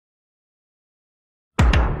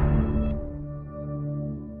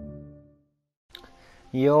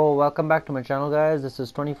Yo, welcome back to my channel guys. This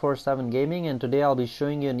is 24/7 Gaming and today I'll be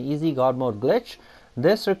showing you an easy God mode glitch.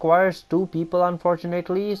 This requires two people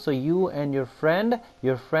unfortunately, so you and your friend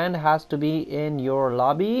has to be in your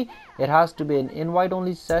lobby. It has to be an invite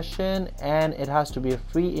only session and it has to be a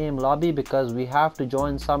free aim lobby because we have to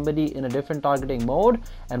join somebody in a different targeting mode,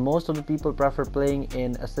 and most of the people prefer playing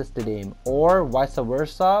in assisted aim or vice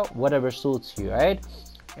versa, whatever suits you, right?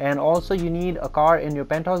 And also you need a car in your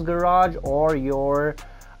penthouse garage or your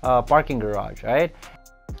parking garage, right?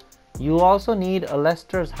 You also need a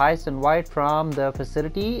Lester's heist invite from the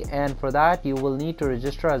facility, and for that you will need to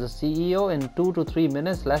register as a CEO. In 2 to 3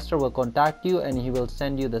 minutes Lester will contact you and he will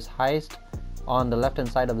send you this heist on the left hand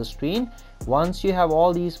side of the screen. Once you have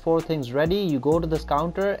all these four things ready, you go to this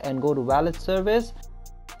counter and go to wallet service.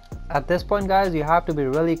 At this point guys, you have to be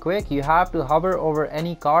really quick. You have to hover over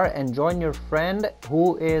any car and join your friend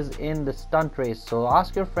who is in the stunt race. So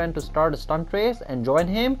ask your friend to start a stunt race and join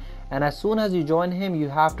him, and as soon as you join him you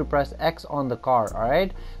have to press X on the car.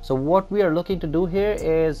 Alright, so what we are looking to do here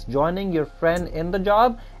is joining your friend in the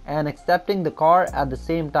job and accepting the car at the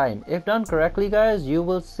same time. If done correctly guys, you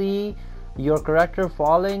will see your character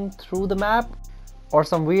falling through the map or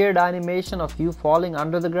some weird animation of you falling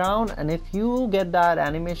under the ground, and if you get that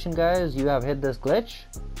animation guys, you have hit this glitch.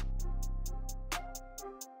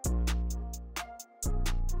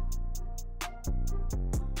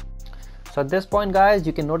 So at this point guys,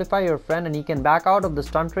 you can notify your friend and he can back out of the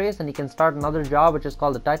stunt race and he can start another job which is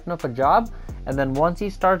called the Titan of a job. And then once he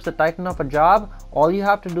starts the Titan of a job, all you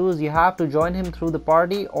have to do is you have to join him through the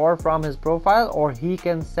party or from his profile, or he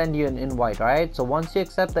can send you an invite. Right, so once you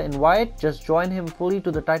accept the invite, just join him fully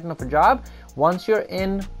to the Titan of a job. Once you're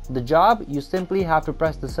in the job, you simply have to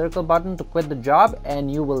press the circle button to quit the job and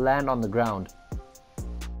you will land on the ground.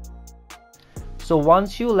 So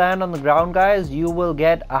once you land on the ground guys, you will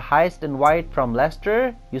get a heist invite from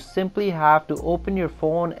Lester. You simply have to open your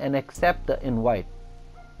phone and accept the invite.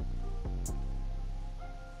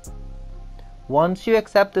 Once you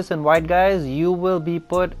accept this invite guys, you will be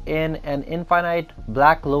put in an infinite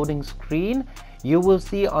black loading screen. You will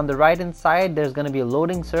see on the right hand side there's going to be a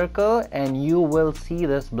loading circle and you will see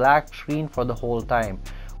this black screen for the whole time.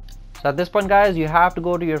 So at this point guys, you have to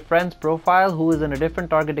go to your friend's profile who is in a different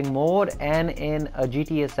targeting mode and in a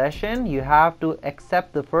GTA session. You have to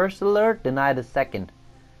accept the first alert, deny the second.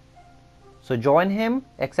 So join him,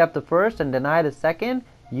 accept the first and deny the second.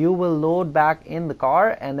 You will load back in the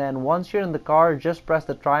car, and then once you're in the car, just press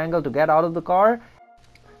the triangle to get out of the car.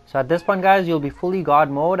 So at this point guys, you'll be fully God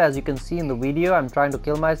mode. As you can see in the video, I'm trying to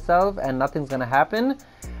kill myself and nothing's gonna happen.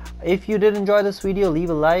 If you did enjoy this video,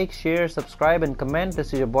 leave a like, share, subscribe and comment.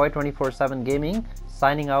 This is your boy 24/7 Gaming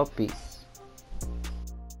signing out. Peace.